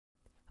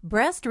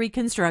Breast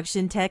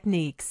reconstruction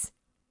techniques.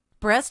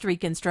 Breast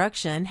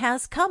reconstruction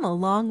has come a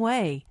long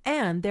way,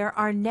 and there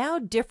are now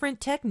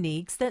different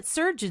techniques that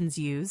surgeons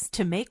use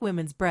to make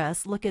women's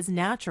breasts look as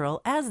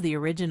natural as the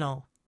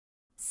original.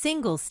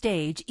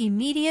 Single-stage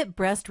immediate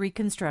breast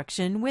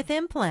reconstruction with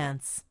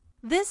implants.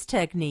 This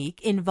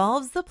technique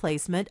involves the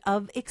placement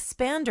of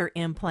expander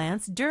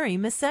implants during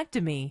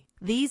mastectomy.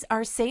 These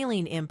are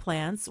saline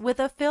implants with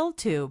a fill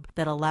tube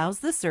that allows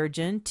the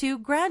surgeon to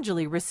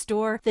gradually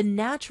restore the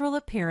natural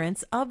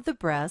appearance of the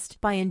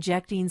breast by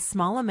injecting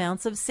small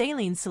amounts of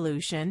saline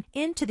solution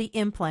into the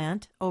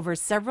implant over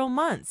several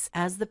months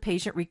as the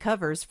patient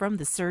recovers from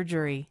the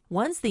surgery.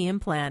 Once the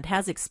implant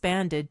has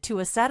expanded to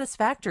a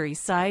satisfactory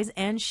size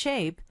and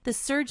shape, the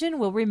surgeon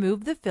will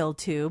remove the fill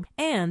tube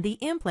and the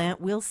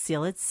implant will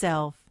seal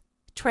itself.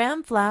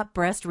 TRAM Flap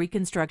breast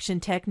reconstruction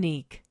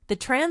technique. The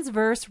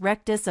transverse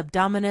rectus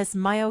abdominis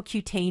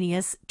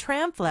myocutaneous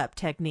TRAM Flap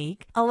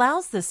technique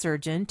allows the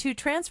surgeon to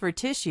transfer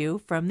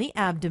tissue from the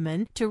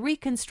abdomen to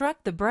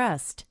reconstruct the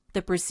breast.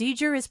 The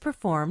procedure is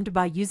performed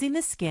by using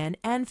the skin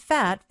and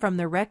fat from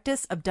the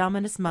rectus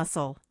abdominis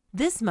muscle.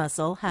 This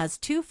muscle has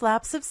two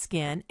flaps of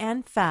skin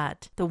and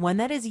fat. The one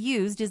that is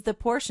used is the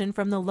portion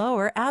from the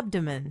lower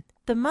abdomen.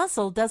 The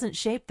muscle doesn't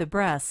shape the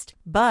breast,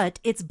 but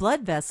its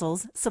blood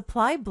vessels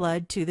supply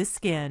blood to the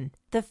skin.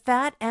 The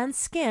fat and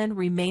skin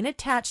remain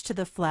attached to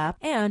the flap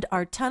and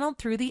are tunneled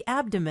through the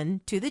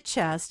abdomen to the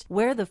chest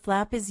where the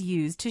flap is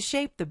used to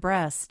shape the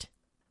breast.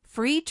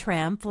 Free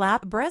TRAM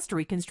Flap breast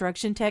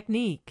reconstruction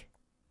technique.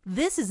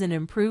 This is an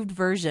improved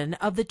version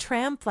of the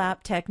TRAM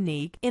Flap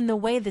technique in the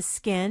way the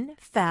skin,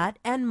 fat,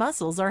 and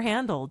muscles are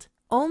handled.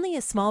 Only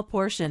a small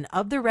portion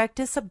of the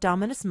rectus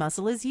abdominis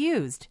muscle is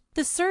used.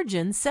 The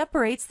surgeon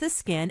separates the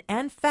skin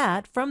and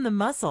fat from the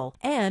muscle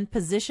and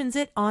positions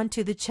it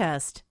onto the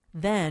chest,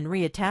 then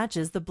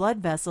reattaches the blood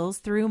vessels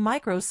through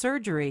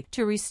microsurgery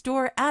to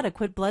restore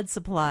adequate blood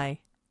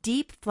supply.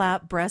 DIEP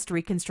Flap breast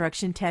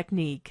reconstruction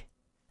technique.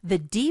 The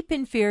deep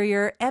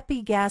inferior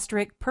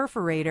epigastric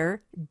perforator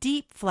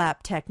DIEP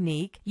Flap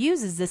technique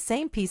uses the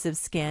same piece of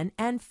skin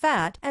and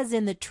fat as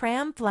in the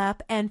TRAM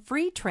Flap and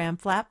free TRAM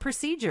Flap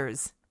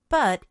procedures,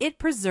 but it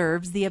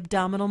preserves the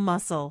abdominal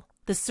muscle.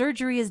 The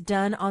surgery is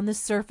done on the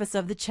surface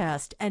of the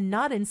chest and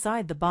not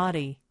inside the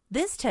body.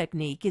 This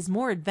technique is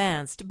more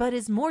advanced but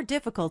is more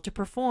difficult to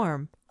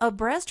perform. A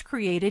breast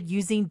created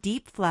using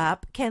DIEP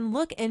Flap can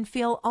look and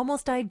feel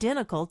almost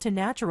identical to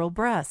natural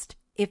breast.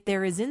 If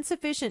there is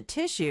insufficient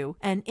tissue,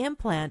 an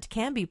implant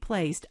can be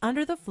placed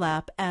under the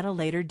flap at a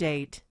later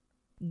date.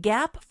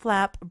 GAP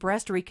Flap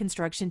breast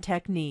reconstruction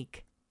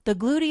technique. The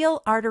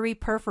gluteal artery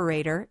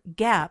perforator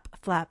GAP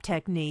Flap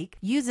technique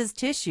uses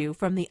tissue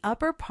from the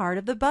upper part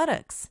of the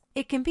buttocks.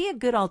 It can be a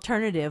good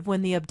alternative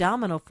when the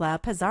abdominal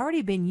flap has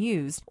already been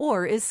used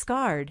or is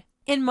scarred.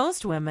 In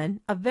most women,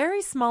 a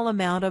very small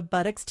amount of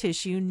buttocks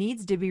tissue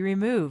needs to be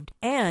removed,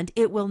 and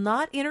it will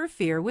not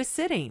interfere with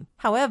sitting.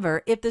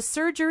 However, if the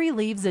surgery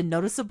leaves a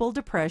noticeable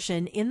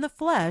depression in the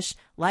flesh,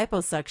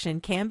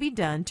 liposuction can be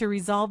done to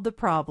resolve the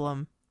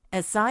problem.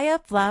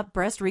 SIEA Flap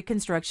breast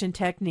reconstruction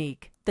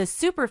technique. The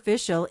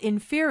superficial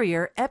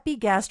inferior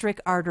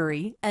epigastric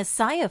artery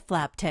SIEA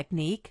Flap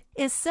technique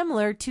is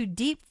similar to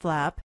DIEP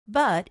Flap,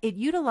 but it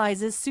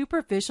utilizes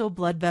superficial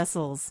blood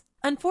vessels.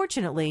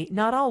 Unfortunately,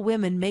 not all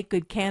women make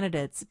good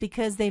candidates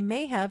because they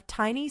may have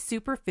tiny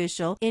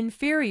superficial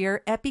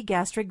inferior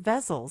epigastric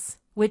vessels,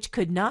 which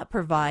could not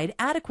provide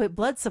adequate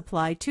blood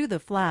supply to the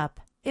flap.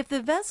 If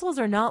the vessels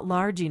are not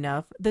large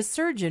enough, the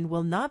surgeon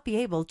will not be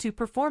able to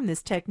perform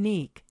this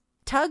technique.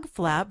 TUG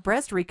Flap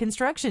breast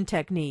reconstruction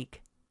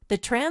technique. The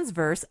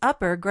transverse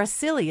upper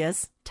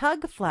gracilis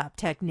TUG Flap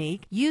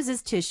technique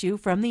uses tissue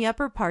from the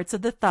upper parts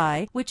of the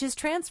thigh, which is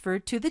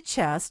transferred to the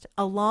chest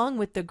along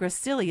with the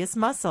gracilis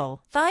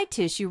muscle. Thigh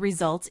tissue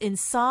results in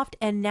soft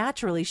and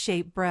naturally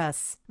shaped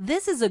breasts.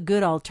 This is a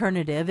good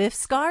alternative if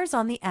scars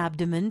on the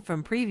abdomen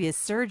from previous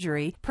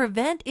surgery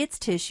prevent its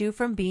tissue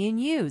from being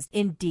used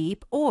in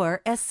DIEP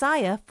or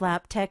SIEA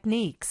Flap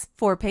techniques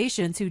for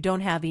patients who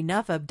don't have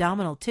enough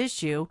abdominal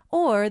tissue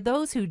or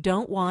those who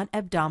don't want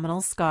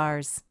abdominal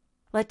scars.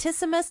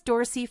 Latissimus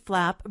Dorsi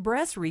Flap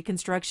breast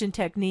reconstruction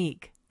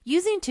technique.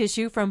 Using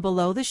tissue from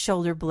below the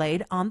shoulder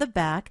blade on the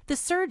back, the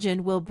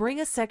surgeon will bring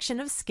a section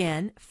of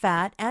skin,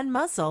 fat, and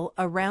muscle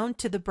around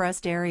to the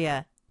breast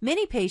area.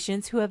 Many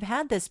patients who have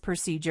had this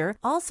procedure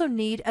also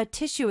need a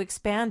tissue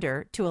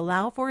expander to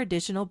allow for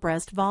additional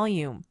breast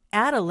volume.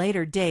 At a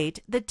later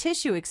date, the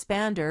tissue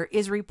expander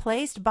is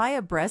replaced by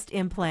a breast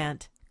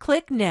implant.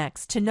 Click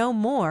next to know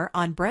more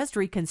on breast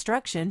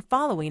reconstruction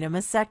following a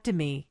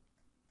mastectomy.